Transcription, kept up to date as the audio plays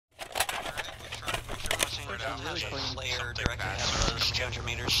There's a player directly ahead of those 200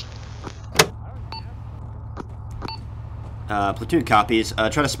 meters. Platoon copies. Try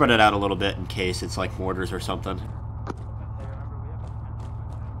to spread it out a little bit in case it's like mortars or something.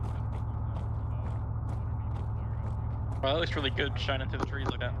 Well, that looks really good shining through the trees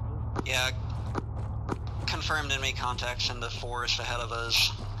like that. Yeah. Confirmed enemy contacts in the forest ahead of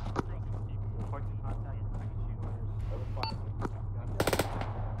us.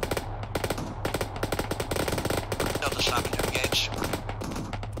 Delta stopping to engage.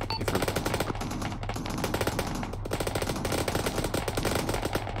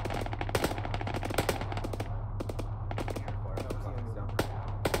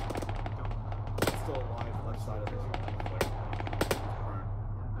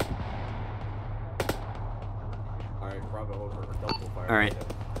 Alright,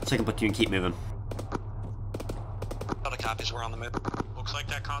 second platoon, keep moving. Other copies, we're on the move. Looks like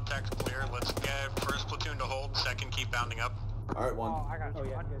that contact's clear. Let's get first platoon to hold, second keep bounding up. Alright, one.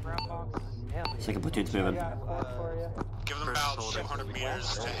 Second platoon's moving. Give them about 200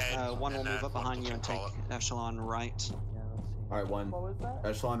 meters to head. One will move up behind you and take echelon right. Alright, one.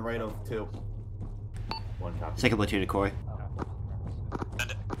 Echelon right of 2. One copy. Second platoon to Koi.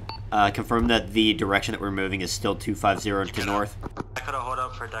 Confirm that the direction that we're moving is still 250 to north. Dakota, hold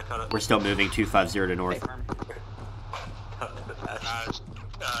up for Dakota. We're still moving 250 to north.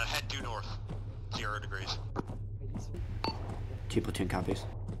 Head due north. 0 degrees. 2 platoon copies.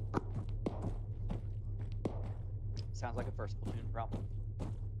 Sounds like a first platoon problem.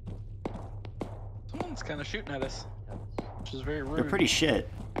 Someone's kind of shooting at us, which is very rude. They're pretty shit.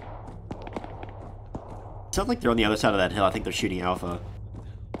 Sounds like they're on the other side of that hill. I think they're shooting Alpha.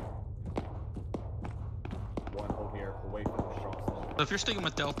 So if you're sticking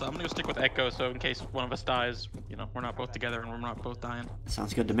with Delta, I'm gonna go stick with Echo, so in case one of us dies, you know, we're not both together and we're not both dying.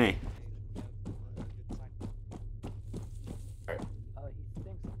 Sounds good to me. Alright.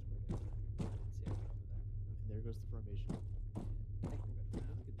 There goes the formation.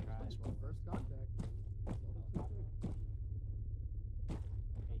 First contact.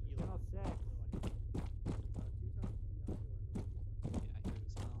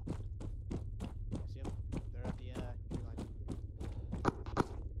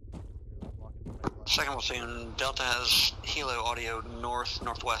 Second platoon, Delta has helo audio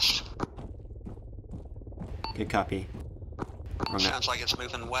northwest. Good copy. Sounds like it's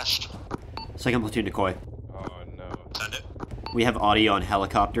moving west. Second platoon to Koi. Oh no. Send it. We have audio on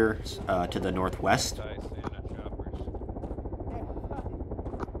helicopters to the northwest.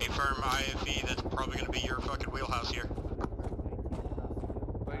 Hey, firm IFE, that's probably gonna be your fucking wheelhouse here.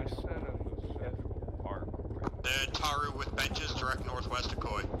 The Taru with benches direct northwest of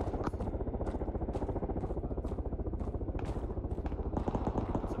Koi.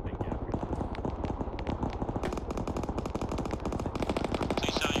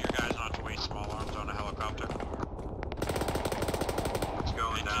 Please tell your guys not to waste small arms on a helicopter. It's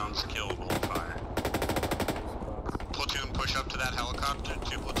going down, it's killable fire. Platoon push up to that helicopter.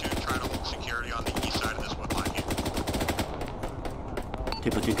 2 platoon try to hold security on the east side of this wood line here. 2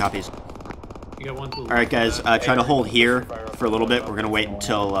 platoon copies. You got one to Alright guys, try to hold here for a little bit. We're gonna wait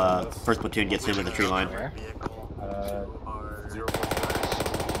until first platoon gets into the tree line.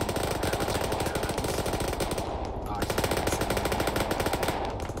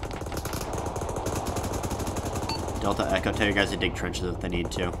 Delta Echo, tell your guys to dig trenches if they need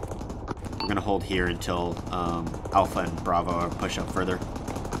to. We're gonna hold here until Alpha and Bravo push up further.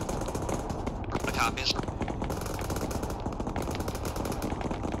 The copies.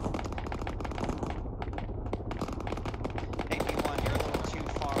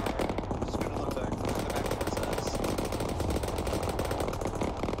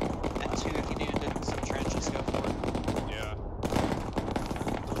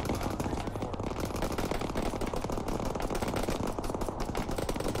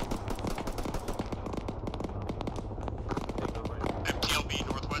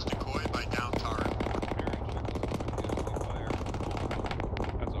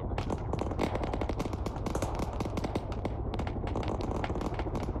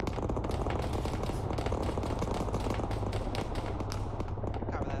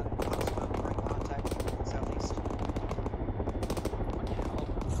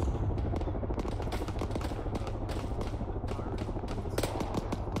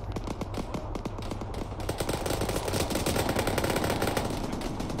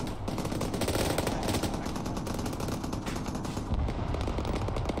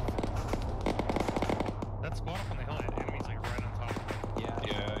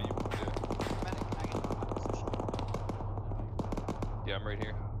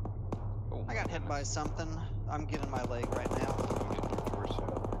 By something. I'm getting my leg right now.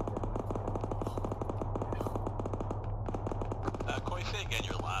 Koi, say again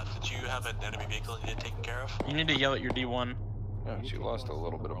your last. Did you have an enemy vehicle you need taken care of? You need to yell at your D1. Oh, she lost a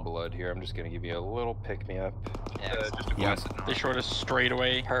little bit of blood here. I'm just gonna give you a little pick-me-up. Yeah, Just a glass of They short us straight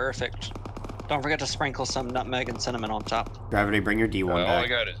away. perfect. Don't forget to sprinkle some nutmeg and cinnamon on top. Gravity, bring your D1 all I back.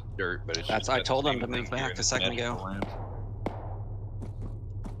 got is dirt, but it's That's- just I got told the them same to move thing here back in a second medical ago. land.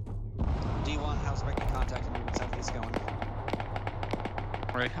 D1, how's making contact and moving southeast going?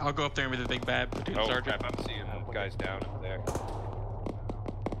 Right, I'll go up there and be the big bad platoon Oh, sergeant. crap, I'm seeing guys down up there.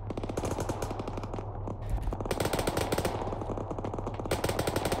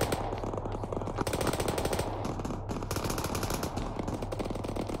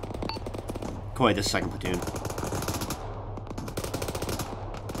 Koi, this is second platoon. Koi's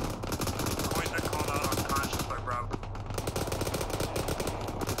been called out unconscious by Bravo.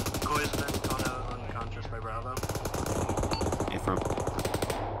 Koi's been called out unconscious by Bravo. Affirm.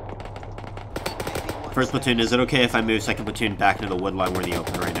 First platoon, is it okay if I move second platoon back into the wood line we're in the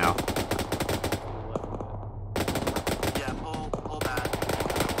open right now? Yeah, pull back.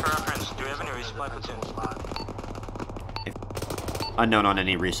 For reference, do we have any resupply platoon spot? Unknown on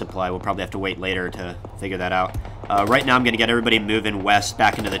any resupply. We'll probably have to wait later to figure that out. Right now I'm going to get everybody moving west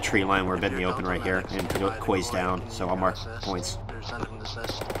back into the tree line. We're a bit in the open right here. And Koi's down, so I'll mark points. Or send him an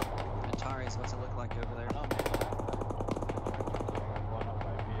assist. Antares, what's it look like over there?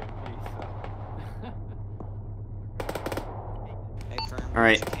 Hey, firm,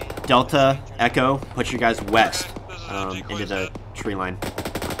 Alright, you can. Delta, Echo, put your guys west Okay, into the tree line. Roger.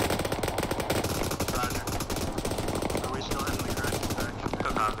 Are we still heading in the correct direction?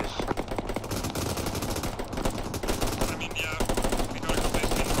 Good copies. I mean, yeah, we gotta go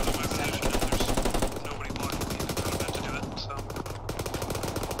based in front of my position, and there's nobody blocking me in front of it to do it, so.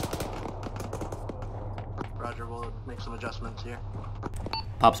 Roger, we'll make some adjustments here.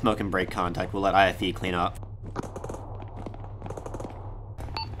 Pop smoke and break contact. We'll let IFE clean up.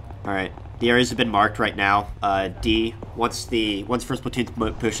 Alright, the areas have been marked right now. D, once first platoon's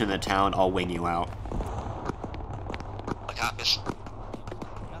pushing the town, I'll wing you out. Good copies.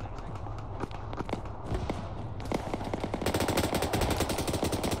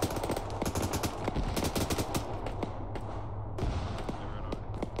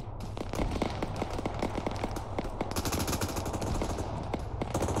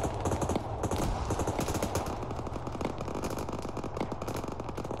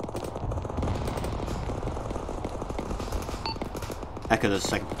 Echo, this is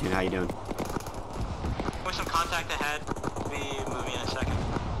second platoon. How you doing? With some contact ahead. Be moving in a second.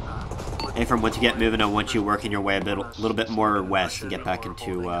 Affirm, once you get moving, I want you working your way a little bit more west and get back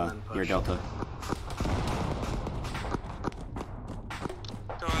into your Delta.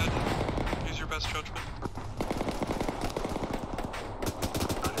 Go ahead. Use your best judgment.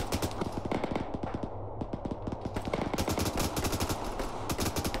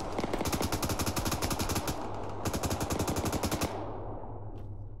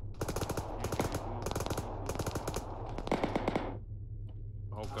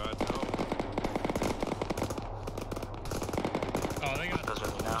 Oh god, no. Oh, they got Those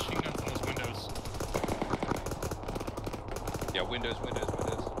are now. machine guns in those windows. Yeah, windows.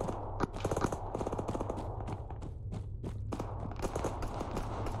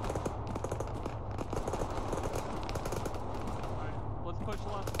 Let's push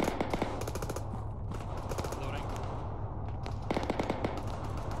left. Loading.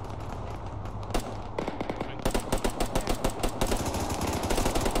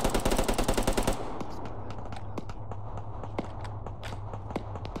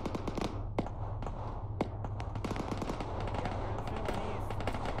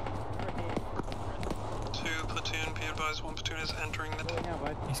 Two platoon, be advised, one platoon is entering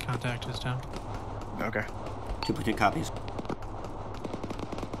the He's contact is down. Okay. 2 platoon copies.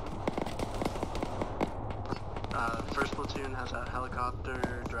 First platoon has a helicopter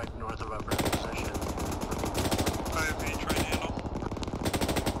direct north of our position. IFB, try and handle.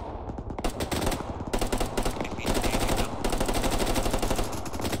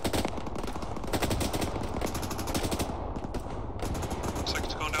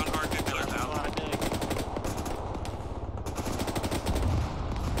 Second's going down hard, get clear down.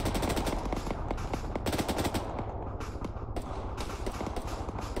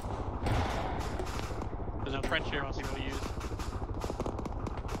 There's a trench here people use.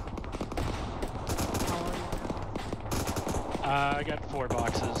 I got 4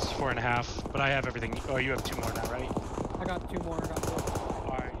 boxes, 4.5, but I have everything. Oh, you have 2 more now, right? I got 2 more. I got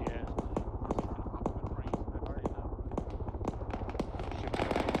 4. Alright, yeah.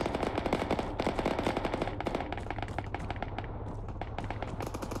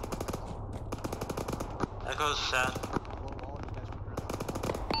 Echo's set.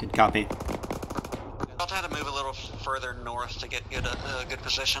 Good copy. Delta had to move a little further north to get a good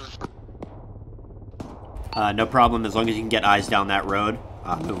position. No problem, as long as you can get eyes down that road,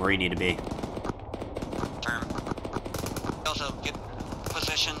 move where you need to be. Turn. Also get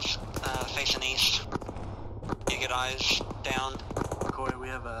positions facing east. You get eyes down. McCoy, we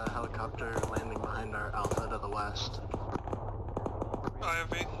have a helicopter landing behind our alpha to the west.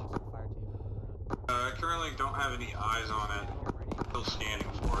 IFV. I currently don't have any eyes on it. Still scanning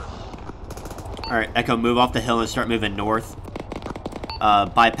for it. Alright, Echo, move off the hill and start moving north.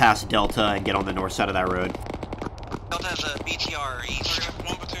 Bypass Delta and get on the north side of that road. Delta has a BTR east. Okay,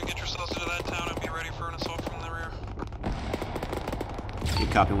 1 platoon, get yourselves into that town and be ready for an assault from the rear.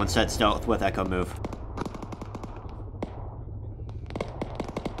 Good copy. One set stealth with Echo, move.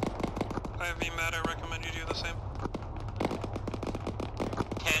 IFV, Matt, I recommend you do the same.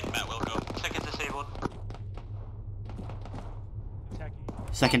 Hit, Matt will go. Second disabled.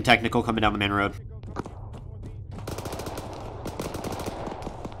 Second technical coming down the main road.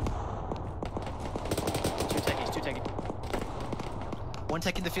 Two techies. One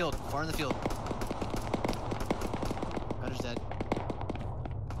tech in the field, far in the field. Gunner's dead.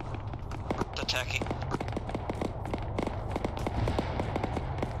 The techie.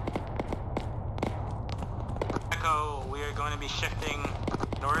 Echo, we are going to be shifting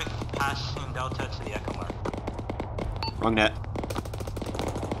north, passing Delta to the Echo mark. Wrong net.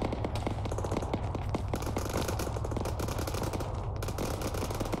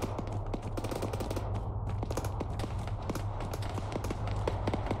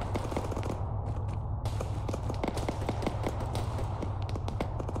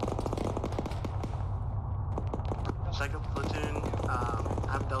 Second platoon,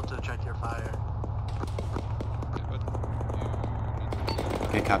 have Delta check your fire.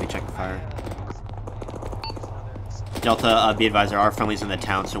 Okay, copy, check the fire. Delta, be advised, there are friendlies in the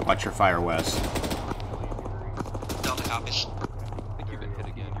town, so watch your fire west. Delta copies. I think you've been hit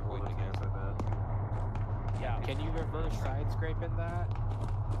again. You're holding again. Yeah. Can you reverse side scrape in that?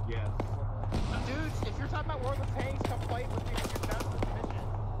 Yes. Dude, if you're talking about War of the Tanks, come fight with me on your best mission.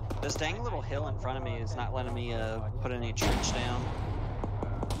 This dang little hill in front of me is not letting me put any trench down.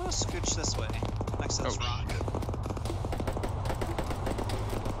 I'm gonna scooch this way, next to this rock.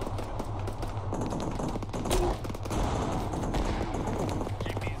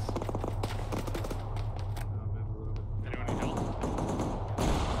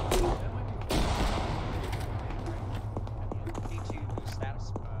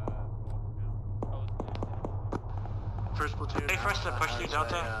 First platoon, Hey, first to push you, has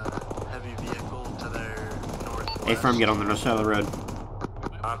Delta. a heavy vehicle to their northwest. A-firm, get on the north side of the road.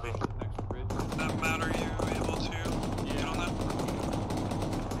 Copy. Matt, are you able to get on that?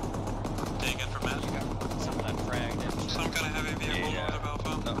 Take it from Matt. Some of that frag damage. Some kind of heavy vehicle north of Alpha.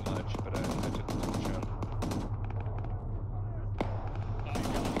 Not much, but I took a little shot.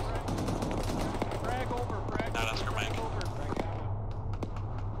 Frag over, frag No, that's for Mike. over, frag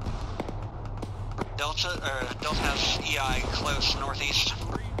Delta has EI close northeast.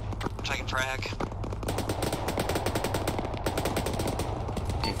 Taking frag.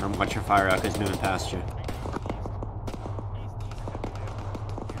 A-firm, watch your fire, Echo's moving past you.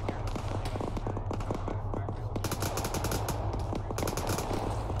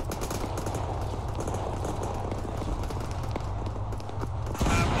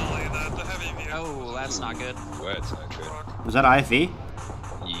 Oh, that's not good. Well, it's not good. Was that IFE?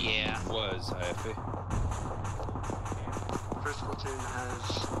 Yeah. Was IFA. First platoon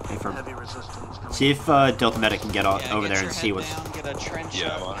has A-firm. heavy resistance coming. See if Delta Medic can get over get there your and see head what's... down, get a trench Yeah,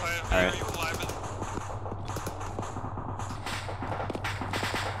 up. I'm on it. IFV, Alright. are you alive?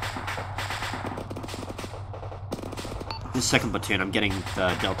 This second platoon, I'm getting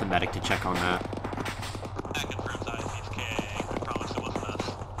the Delta Medic to check on that. That confirms IFE's KA. I promise it wasn't us.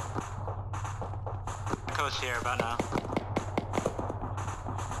 Echo's here about now.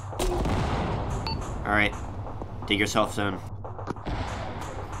 Alright. Dig yourself in.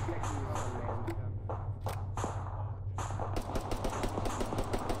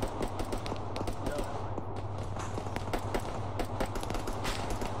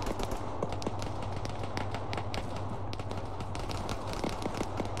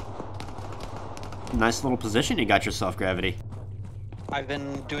 Nice little position you got yourself, Gravity. I've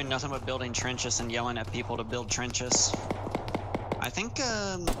been doing nothing but building trenches and yelling at people to build trenches. I think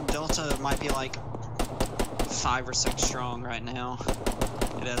Delta might be like 5 or 6 strong right now.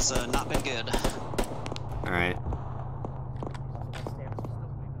 It has not been good. Alright.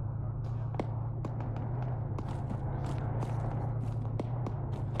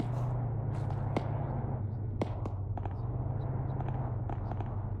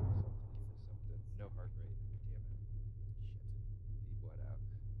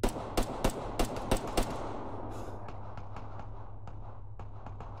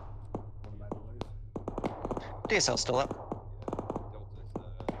 DSL still up.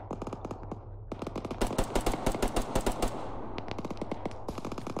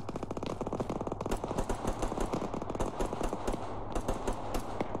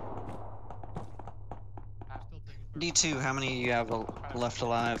 D2, how many you have left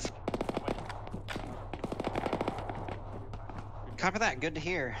alive? Copy that, good to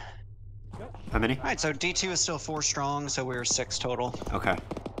hear. How many? Alright, so D2 is still 4 strong, so we're 6 total. Okay.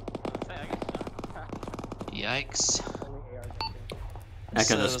 Yikes. Echo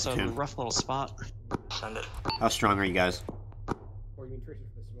So this it's a platoon. rough little spot. Send it. How strong are you guys?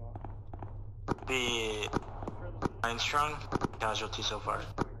 The 9 strong. Casualty so far.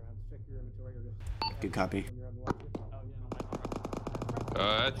 Good copy.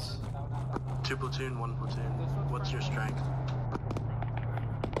 It's 2 platoon, 1 platoon. What's your strength?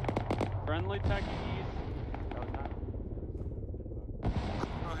 Friendly tech east.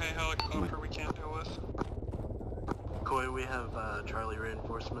 Oh, hey, helicopter we can't deal with. Koi, we have Charlie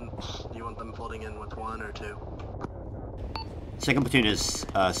reinforcements. Do you want them floating in with 1 or 2? Second platoon is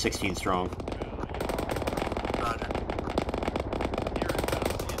 16 strong. Roger.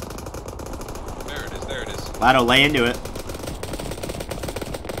 there it is. Lado, lay into it.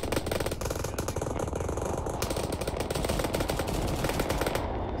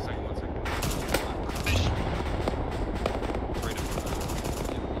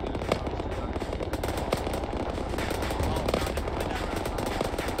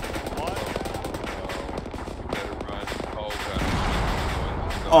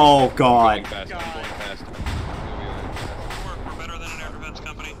 Oh god. We're better than an air defense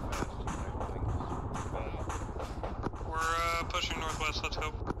company. We're pushing northwest, let's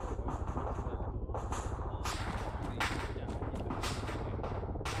go.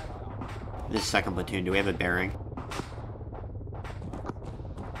 This is second platoon, do we have a bearing?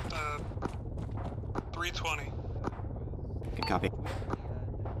 320. Good copy.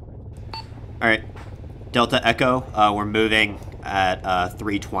 Alright. Delta Echo, we're moving at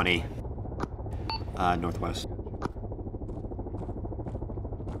 320 northwest.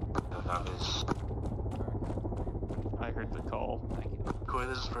 I heard the call. Thank you. Koi,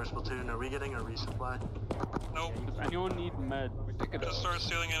 this is first platoon. Are we getting a resupply? Nope. Does anyone need meds? Just start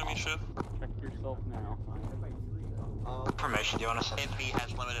stealing enemy shit. Check yourself now. Information, do you want to send? MP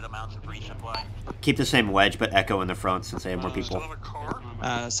has limited amounts of resupply. Keep the same wedge, but Echo in the front since they have more people. Still have a car?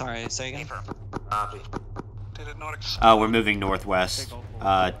 Sorry, say again? Copy. Did it not explode? We're moving northwest,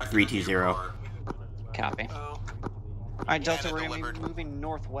 320. Copy. Alright, Delta, we're gonna be moving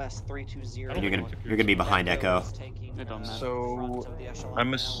northwest, 320. And you're gonna be behind Echo. So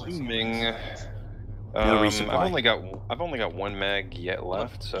I'm assuming No I've resupply. only got 1 mag yet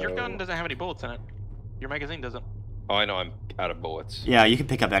left, so Your gun doesn't have any bullets in it. Your magazine doesn't. Oh, I know I'm out of bullets. Yeah, you can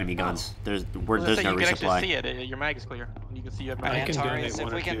pick up enemy guns. There's no You can actually resupply. see it. Your mag is clear. You can see you have mag. Antares,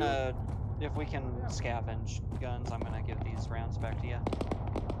 if we can scavenge guns, I'm gonna give these rounds back to you.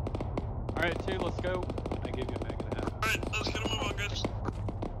 Alright, 2, let's go. I gave you a mag and a half. Alright, let's get a move on, guys.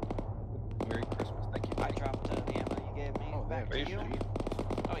 Merry Christmas, thank you. I dropped the ammo you gave me back to you.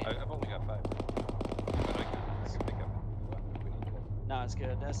 Oh, yeah. I've only got 5. But I can pick up. No, it's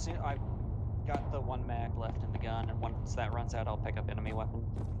good. As soon, I've got the 1 mag left in the gun, and once that runs out, I'll pick up enemy weapon.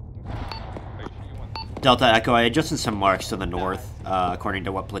 Delta Echo, I adjusted some marks to the north, according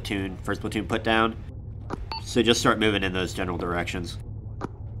to what first platoon put down. So just start moving in those general directions.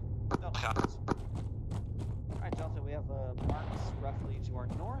 Alright, Delta, we have marks roughly to our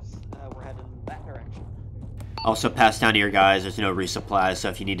north. We're heading that direction. Also, pass down to your guys. There's no resupply, so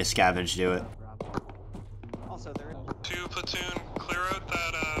if you need to scavenge, do it. Also, there. 2 platoon, clear out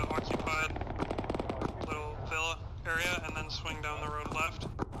that occupied little villa area, and then swing down the road left.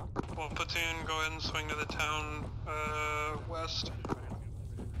 1 platoon, go ahead and swing to the town west.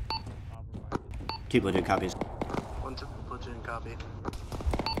 2 platoon copies. 1 platoon copy.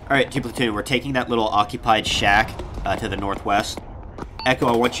 Alright, 2 platoon, we're taking that little occupied shack to the northwest. Echo,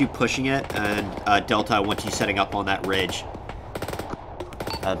 I want you pushing it, and Delta, I want you setting up on that ridge.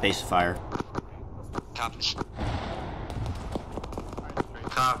 Base of fire. Copy.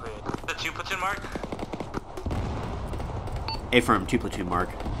 Copy. The 2 platoon mark? Affirm, 2 platoon mark.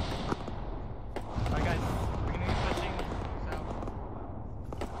 Alright guys, we're gonna be pushing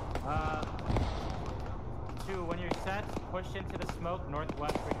south. 2, when you're set, push into the smoke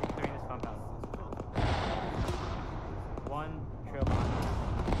northwest. We're gonna be clearing this compound. 1, trail behind.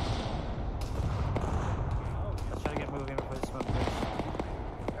 Let's try to get moving before the smoke clears.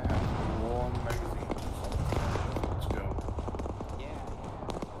 1 magazine. Let's go.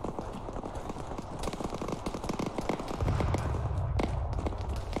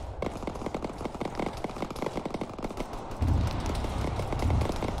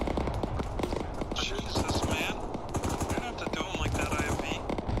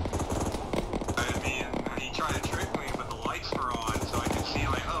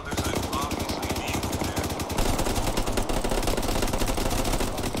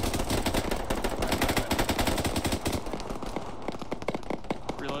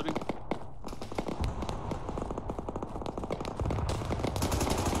 Reloading.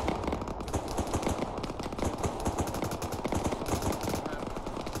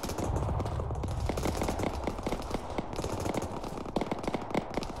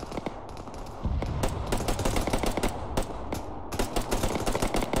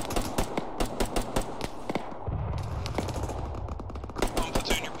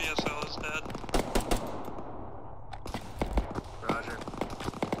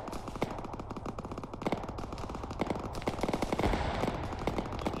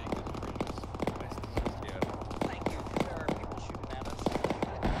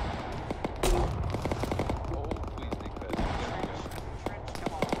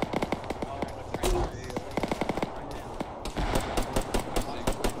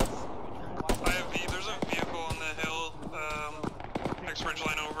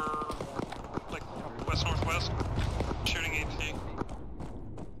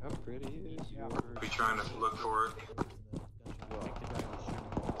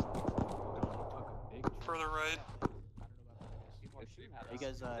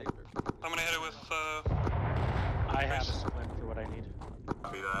 I'm gonna hit it with, I have a splint for what I need.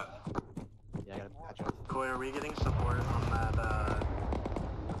 Copy that. Yeah, I gotta patch up. Coy, are we getting support on that,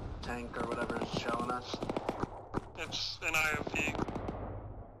 tank or whatever is shelling us? It's an IFP.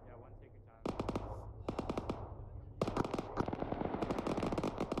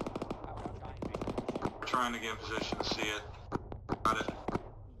 We're trying to get in position to see it. Got it.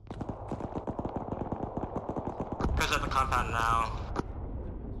 Guys at the compound now.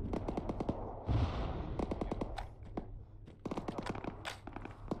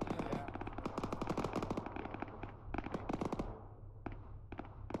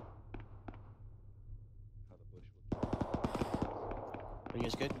 Are you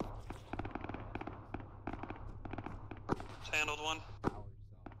guys good? It's handled one.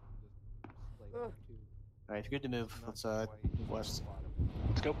 Alright, if you're good to move, let's move west.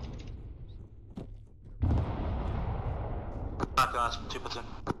 Let's go. Back last, 2 platoon.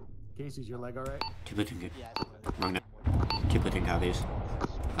 Casey's your leg alright? 2 platoon good. Wrong now. 2 platoon copies.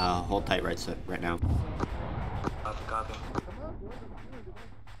 Hold tight right now. Copy.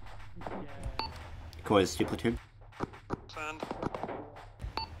 Coys, 2 platoon. Send.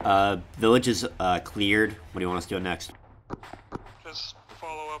 Village is cleared. What do you want us to do next? Just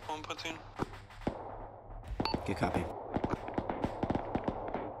follow up on platoon. Good copy.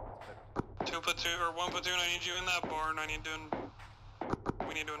 2 platoon, or 1 platoon, I need you in that barn.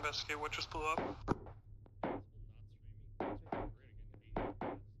 We need to investigate what just blew up.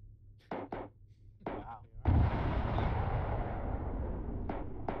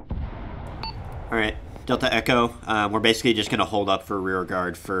 Alright, Delta Echo, we're basically just gonna hold up for rear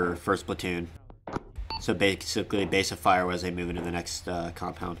guard for 1st platoon. So basically base of fire as they move into the next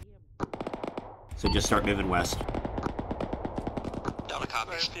compound. So just start moving west. Delta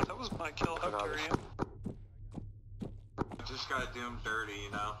copies. That was my kill. How dare you? Just got doomed dirty,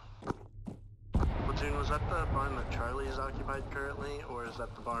 you know? Platoon, was that the barn that Charlie is occupied currently, or is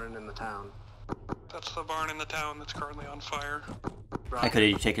that the barn in the town? That's the barn in the town that's currently on fire. Echo, did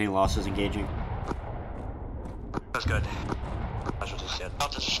you take any losses engaging? That's good. That's what he said.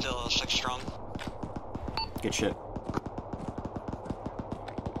 Delta's still 6 strong. Good shit.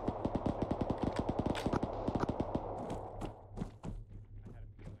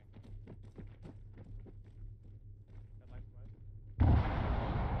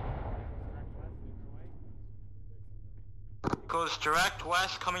 Goes direct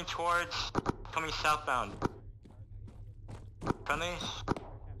west, coming southbound. Friendly?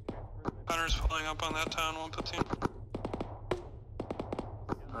 Gunner's pulling up on that town, 1 platoon.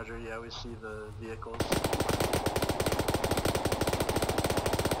 Roger, yeah, we see the vehicles.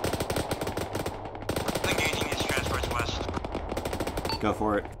 Engaging these transports west. Go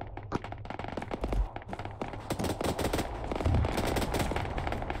for it.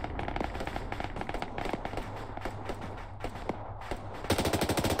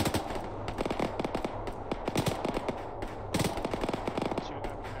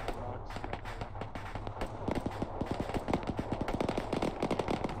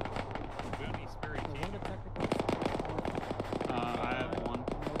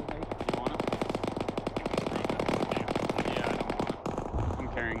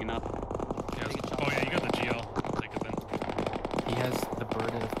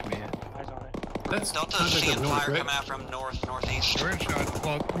 Delta's seeing fire coming out from northeast. We're in shot.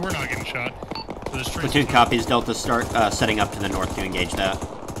 Well, we're not getting shot. So Platoon copies. Delta start setting up to the north to engage that.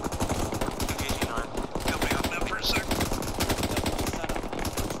 Engaging north. Jumping off them for a sec.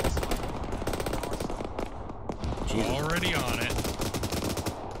 Jesus. Already on it.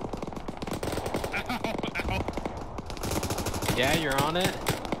 Yeah, you're on it.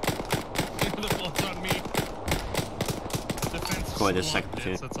 The bullet's on me. Defense Boy, this is second locked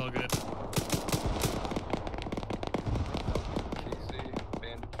in, so it's all good.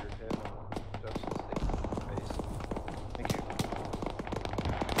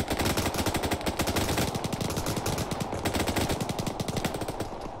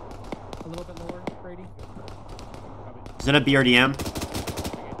 A little bit lower, Brady. Is it a BRDM?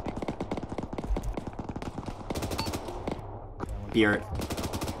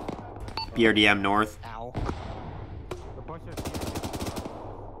 BRDM north. Ow.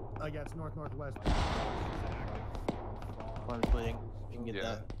 Yeah, it's northwest. Corner's bleeding. You can get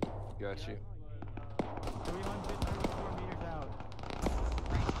that. Got you.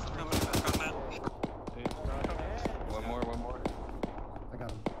 One more. I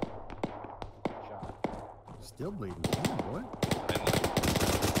got him. Still bleeding. Come on, boy.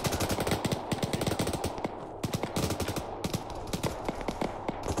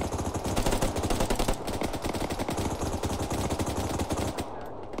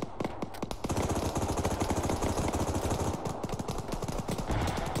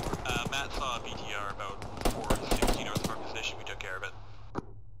 Matt saw a BTR about 460 north of our position. We took care of it.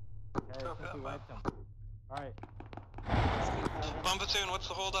 Alright. Bomb platoon, what's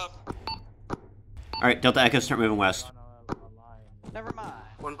the holdup? Alright, Delta Echo, start moving west. Never mind.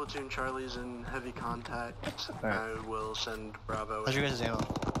 1 platoon Charlie's in heavy contact. I will send Bravo. How's your guys' ammo?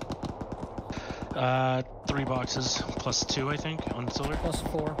 3 boxes plus 2, I think, on silver. Plus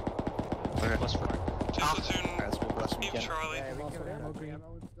 4. Okay. Plus 4. 2 platoon, leave Charlie.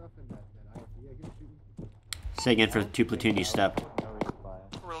 Say again for 2 platoon, you step.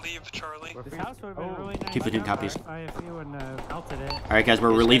 Relieve Charlie. This house would have been really nice. 2 platoon copies. IFU and melted it. Alright guys,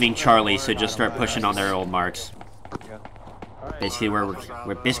 we're relieving Charlie, so just start pushing on their old marks. Basically where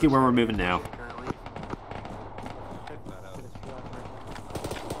we're moving now.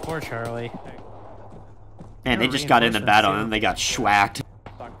 Poor Charlie. Man, they just got into battle and they got schwacked.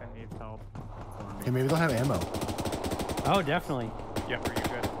 Hey, maybe they'll have ammo. Oh, definitely. Yep, are you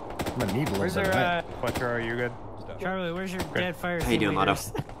good? I'm gonna need a little Where's bit of our, that. Quattro, are you good? Charlie, where's your dead fire How you team doing, Lotto?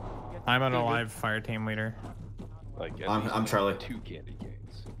 leaders? I'm an alive fire team leader. Like, I'm Charlie. 2 candy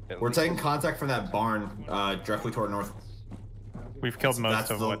canes. We're taking contact from that barn directly toward north. We've killed most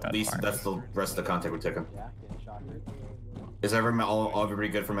That's of the what that least. fire That's is. the rest of the contact we're taking. Is everybody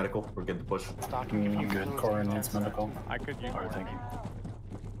good for medical? We're good to push. You good? Cora needs medical. I could use it. Thank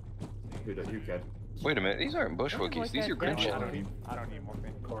you. You can. Wait a minute, these aren't Bush Wookies, these are Grinches. I don't need more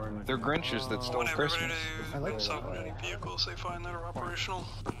pain. They're Grinches that stole Want everybody Christmas. to stop any vehicles they find that are operational.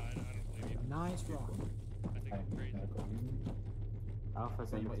 Nice rock.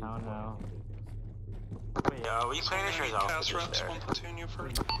 Alpha's in town now. Yeah, we finished our Cast officers reps, there. 1 platoon, you've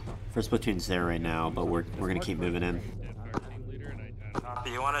heard. First platoon's there right now, but we're gonna keep moving in.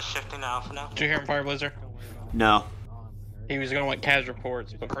 Do you want us shifting to Alpha now? Did you hear him, Fire Blazer? No. He was going like CAS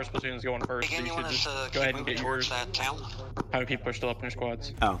reports, but first platoon's going first, so Again, you you should want us just to go keep ahead and moving get towards yours. that town? How many people are still up in your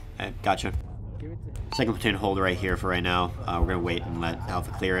squads? Oh, gotcha. Second platoon hold right here for right now. We're gonna wait and let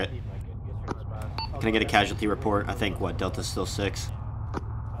Alpha clear it. Can I get a casualty report? I think, what, Delta's still 6?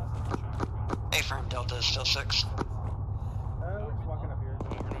 A-firm Delta is still 6.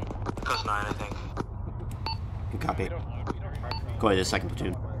 Close 9, I think. Good copy. Go ahead, the second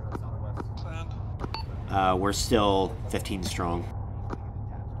platoon. We're still 15 strong.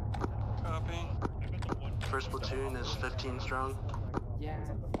 Copy. 1st platoon is 15 strong. Yeah.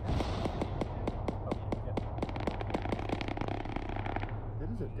 That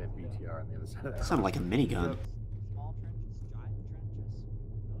is a dead BTR on the other side of that. Sounded like a minigun.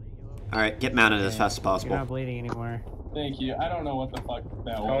 Alright, get mounted as fast as You're possible. not bleeding anymore. Thank you. I don't know what the fuck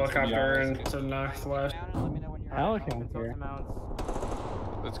that was. Helicopter into northwest. Helicopter.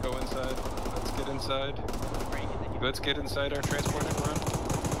 Let's go inside. Let's get inside. Let's get inside our transport and run.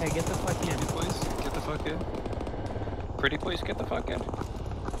 Hey, get the fuck in. Pretty please, get the fuck in. Pretty please, get the fuck in.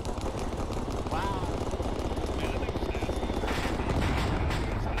 Wow.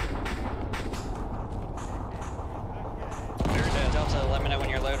 Delta, let me know when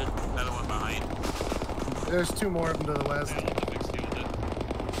you're loaded. Another one behind. There's 2 more of them to the west.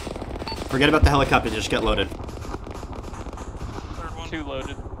 Forget about the helicopter, just get loaded. 2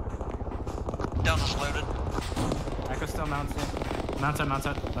 loaded. Delta's loaded. Echo still mounts it. Mounts it.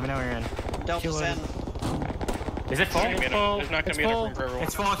 Let me know when you're in. Delta's in. Is it full? There's not gonna be enough room for everyone.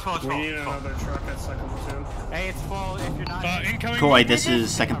 It's full. We need another truck at second platoon. Hey, it's full. If you're not. Incoming. Koi, this is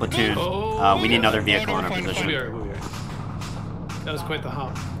second platoon. We need another vehicle in our position. That was quite the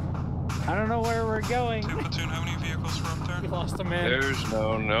hop. I don't know where we're going. 2 platoon, how many vehicles were up there? We lost a man. There's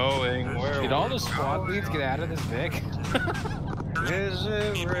no knowing where. Did all the squad leads get out of this Vic? Is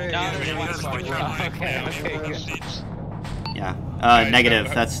it right? Okay, good. Yeah. Negative.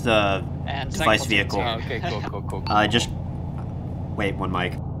 That's the device vehicle. Oh, okay, cool. Just wait, one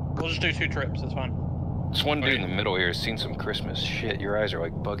mic. We'll just do 2 trips. It's fine. This one dude in the middle here has seen some Christmas shit. Your eyes are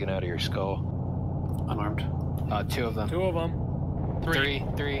like bugging out of your skull. Unarmed. 2 of them. 2 of them. 3.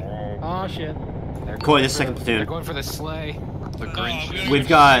 Oh shit. Coy, this second platoon. They're going for the sleigh. The Grinch. We've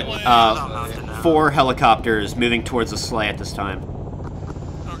got 4 helicopters moving towards the sleigh at this time.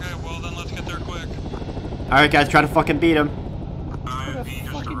 Okay, well then let's get there quick. Alright guys, try to fucking beat him.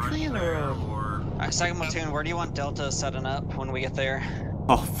 Alright, second platoon, where do you want Delta setting up when we get there?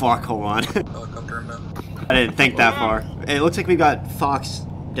 Oh fuck, hold on. I didn't think that far. It looks like we got Fox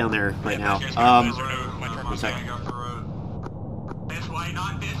down there right now. One second.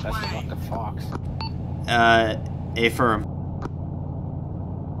 That's not the Fox. Affirm.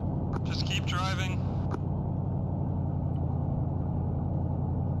 Just keep driving.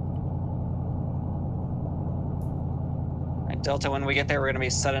 Alright, Delta, when we get there, we're gonna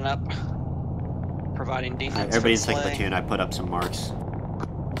be setting up, providing defense. Everybody in for the second sleigh. platoon, I put up some marks.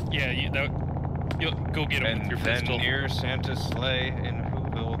 Yeah, you'll go get him with your Then pistol. near Santa's sleigh in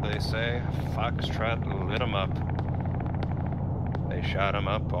Whoville, they say, Foxtrot lit him up. They shot him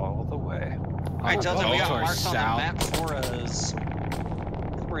up all the way. Alright, Delta, we got marks on the south. map for us.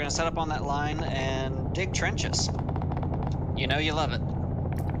 We're gonna set up on that line and dig trenches. You know you love it.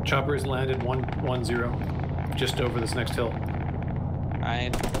 Choppers landed 110, just over this next hill.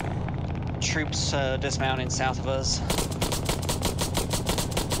 Alright. Troops dismounting south of us.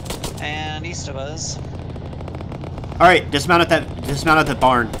 And east of us. Alright, dismount at the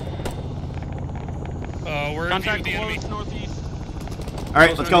barn. We're in view of the enemy. Northeast.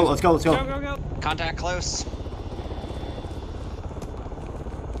 Alright, let's go. Go. Contact close.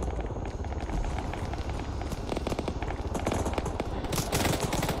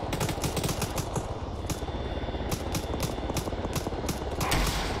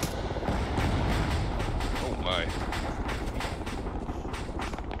 Oh my.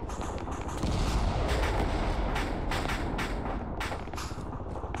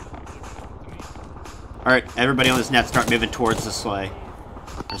 Alright, everybody on this net start moving towards the sleigh.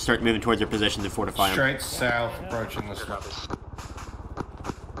 Or start moving towards their positions and fortify them. Straight south, approaching the sleigh.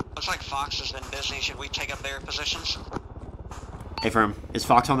 Looks like Fox has been busy. Should we take up their positions? Affirm. Is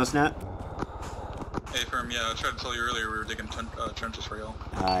Fox on this net? Hey, firm, yeah, I tried to tell you earlier we were digging trenches for y'all.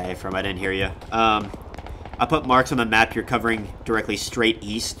 Affirm, I didn't hear you. I put marks on the map. You're covering directly straight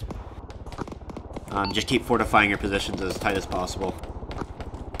east. Just keep fortifying your positions as tight as possible.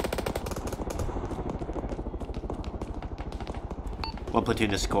 One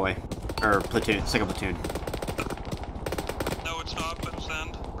platoon is Koi. Or platoon, second platoon. No, it's not, but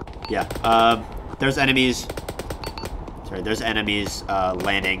send. Yeah, there's enemies. Sorry, there's enemies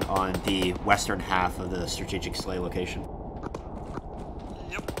landing on the western half of the strategic sleigh location.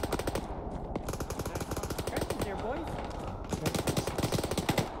 Yep.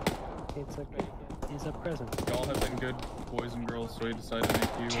 It's a present. Y'all have been good boys and girls, so we decided to make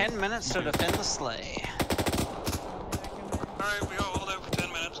you... 10 minutes to defend the sleigh. Alright, we all hold out for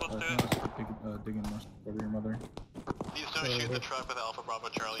 10 minutes, let's do it. Digging much over your mother. He's gonna shoot the truck with Alpha Bravo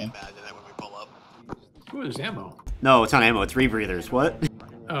Charlie and Imagine that when we pull up. Ooh, there's ammo. No, it's not ammo, it's rebreathers. What?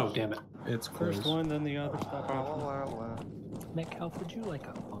 Oh, damn it. It's close. First one, then the other stuff. Metcalf, would you like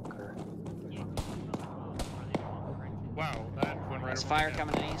a bunker? Wow, that went right There's over fire my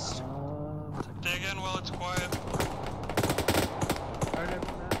head. coming east. Dig in while it's quiet.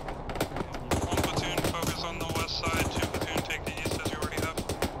 One platoon, focus on the west side. 2 platoon, take the east as you already have.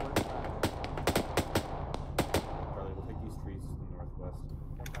 Charlie, we'll take these trees to the northwest.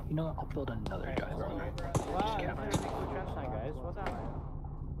 You know what? I'll build another guy. Just count it. Guys, what's up?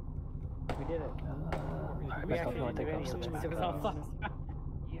 We did it. Alright, Metcalf, you want to take off some space?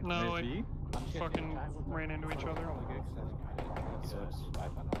 No, I fucking ran into each other.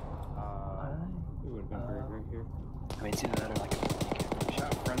 We would have been very great here. I mean, it's either that or like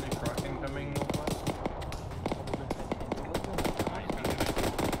Shot friendly truck incoming northwest.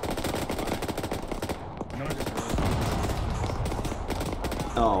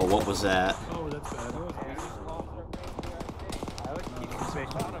 Oh, what was that? Oh, that's bad.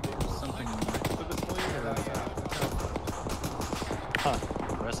 Something next to the sleeve or Huh.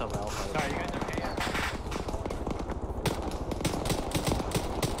 Rest of Alpha. Sorry, you guys okay?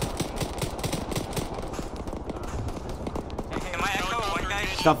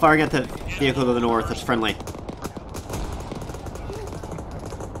 Stop firing at the vehicle to the north, it's friendly.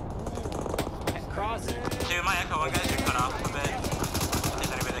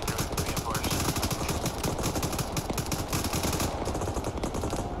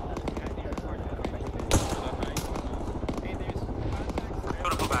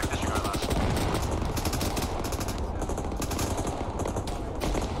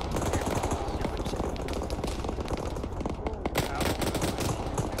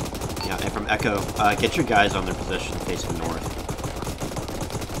 Echo, get your guys on their position facing north.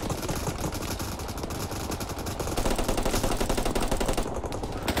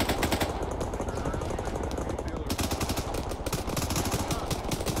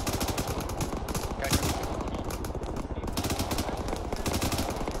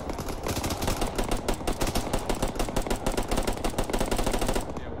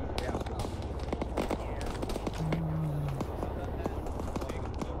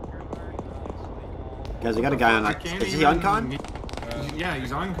 Guys, I got a guy on that. Is he on con? Yeah,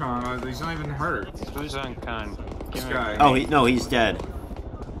 he's on con. He's not even hurt. Who's on con? This guy. Oh, no, he's dead.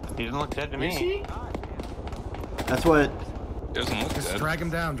 He doesn't look dead to me. Is he? That's what... Doesn't look Just dead. drag him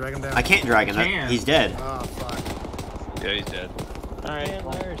down, drag him down. I can't drag him. Can. He's dead. Oh, fuck. Yeah, he's dead. Alright,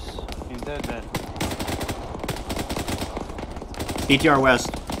 he's dead then. BTR West.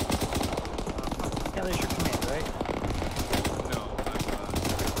 Yeah, there's your command, right?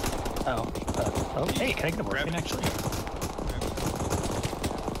 Oh. Oh, hey, can I get a Morgan actually? It's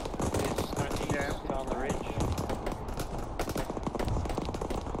on the ridge.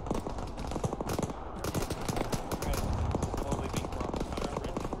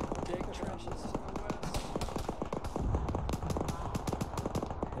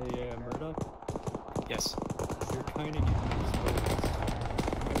 Hey, Murdoch? Yes. You're kind of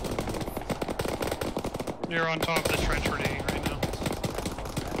You're on top of the trench we're digging right now.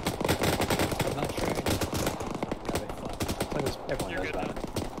 I'm not sure. Everyone knows about it.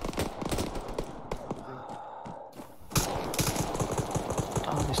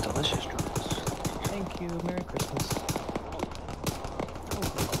 Oh, these delicious drums. Thank you. Merry Christmas.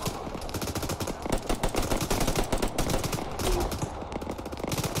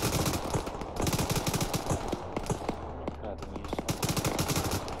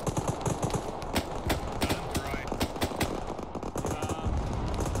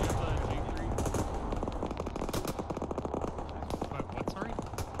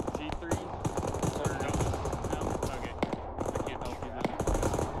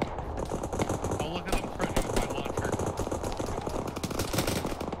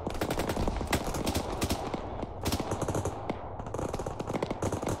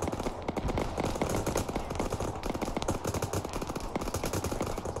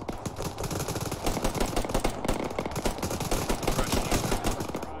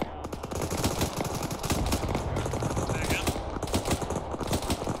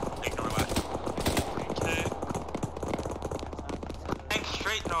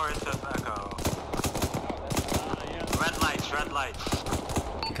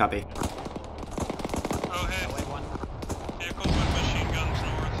 Copy. Oh, hey. Vehicles with machine guns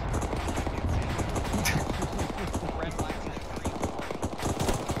north.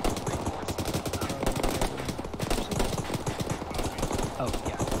 Oh,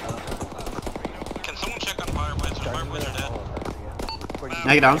 yeah. Can someone check on fireplace? Fireplace are dead.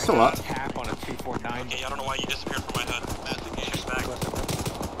 Negative, I'm still up. Tap on a 249. Okay, I don't know why you disappeared from my head. She's back.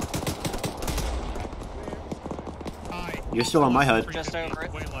 You're still on my HUD. Just over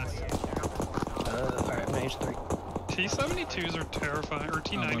it. Alright, I'm age 3. T-72s are terrifying, or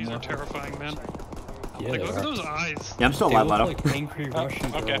T-90s are terrifying, man. Yeah, Like, look at those eyes. Yeah, I'm still alive, Lotto. like angry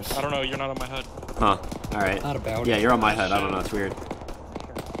Russian Okay, girls. I don't know. You're not on my HUD. Huh. Alright. Not about Yeah, it. you're on my HUD. I don't know. It's weird.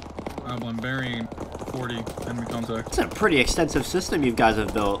 I'm burying 40 enemy contact. It's a pretty extensive system you guys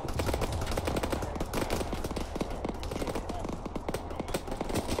have built.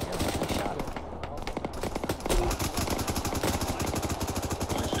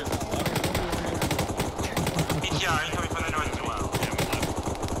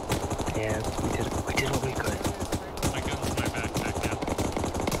 Yeah, we did what we could. My gun was my backpack now.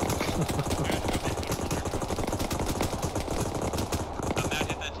 I'm not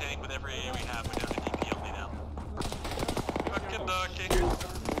hitting that tank with every AA we have. We're down to DP only now. Fucking donkey.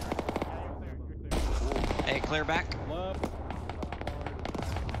 Hey, clear back.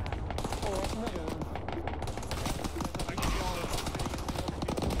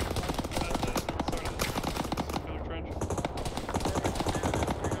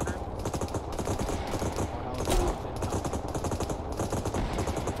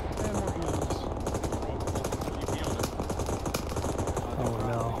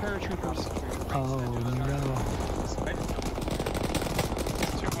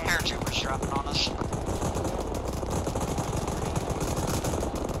 Paratroopers dropping on us.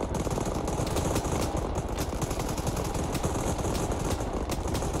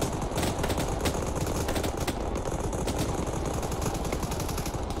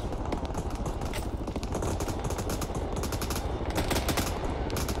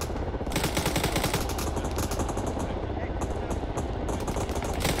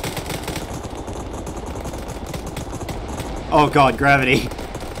 Oh god, gravity.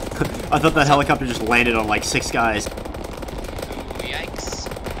 I thought that helicopter just landed on like 6 guys. Yikes.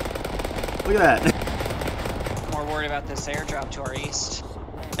 Look at that. More worried about this airdrop to our east.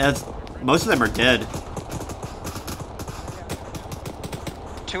 Most of them are dead.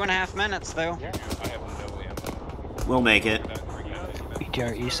 2.5 minutes though. We'll make it.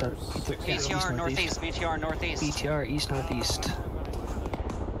 BTR east. BTR northeast. BTR northeast. BTR east northeast.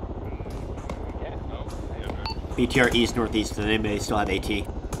 BTR east northeast, and they may still have AT. We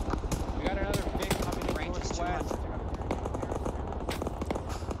got another big range is too much.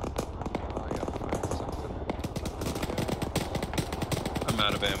 I'm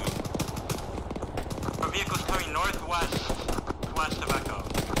out of ammo. Our vehicle's coming northwest, west of Echo.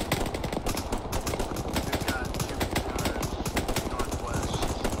 We've got 2 cars northwest.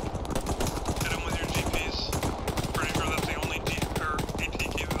 Hit him with your GPs. Pretty sure that's the only AT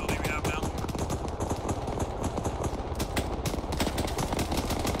capability we have now.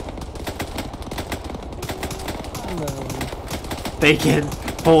 Bacon,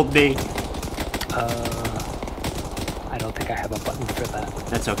 hold me. I don't think I have a button for that.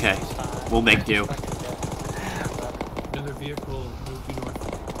 That's okay. We'll make do. Another vehicle moved to north.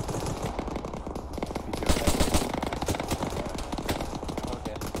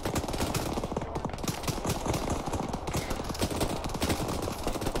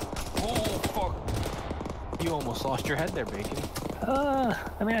 Oh, fuck. You almost lost your head there, Bacon.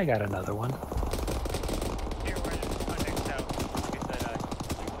 I mean, I got another one.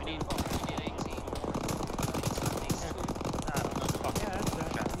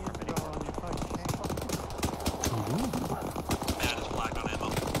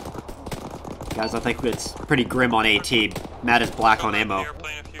 Guys, I think it's pretty grim on AT. Matt is black on ammo.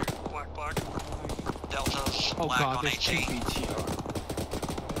 Delta's Oh black god, on there's AT. 2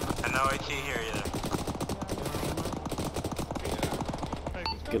 BTR. And no AT here either.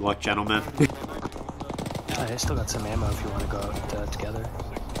 Good luck, gentlemen. I still got some ammo if you want to go out together.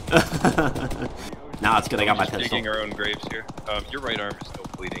 Nah, it's good. I got my Just pistol. digging our own graves here. Your right arm is still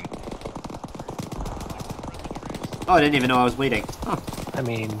bleeding. Oh, I didn't even know I was bleeding. Huh. I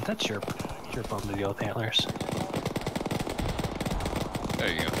mean, that's your problem to deal with antlers.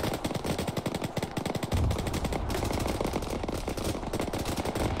 There you go.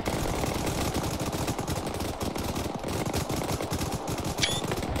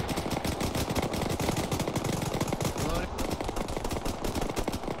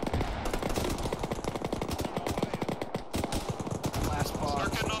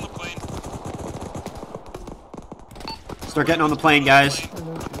 Start getting on the plane, guys.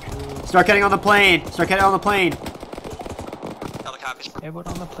 Start getting on the plane. Start getting on the plane. Everyone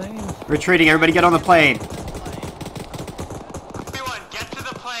on the plane. Retreating. Everybody get on the plane. Everyone, get to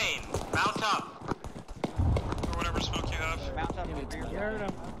the plane. Mount up. Or whatever smoke you have. Mount up.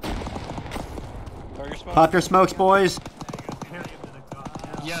 Pop your smokes, boys.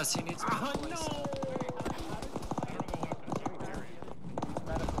 Yes, he needs more police.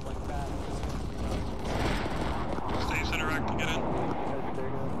 Stay center rack to get in.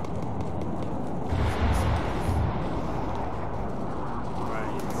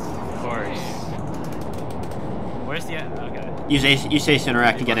 Of course. Where's the... Okay. Use Ace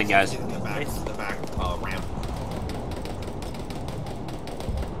Interact to get in, guys. The back ramp.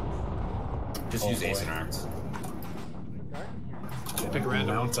 Just use Ace Interact. Pick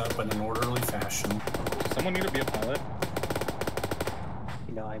random mounts up in an orderly fashion. Someone need to be a pilot.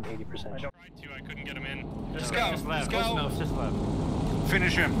 You know, I'm 80%. I couldn't get him in. Let's go. Let's go. No, it's just left.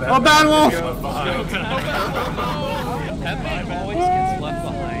 Finish him. Oh, Bad Wolf! That man always gets left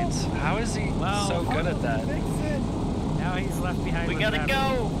behind. How is he so good at that? Now he's left behind. We gotta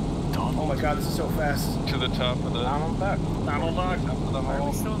go! Oh my god, this is so fast. To the top of the... Donald Duck. Donald Duck. Up to the Why are we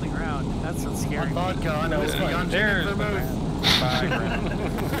hole. still on the ground? That's what's scary. Vodka, I know. It's There's the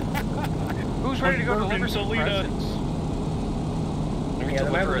Who's ready to go deliver some presents?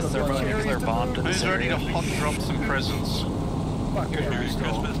 Deliver a thermonuclear bomb to the Who's ready to hot drop some presents? Good Merry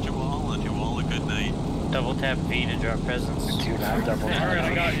Christmas to all, and to all a good night. Double tap V to drop presents. Do not double tap. Alright,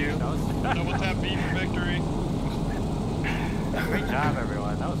 I got you. Double tap B for victory. Great job,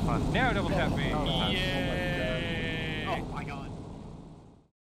 everyone. That was fun. Now double tap B. Yay! Oh my god.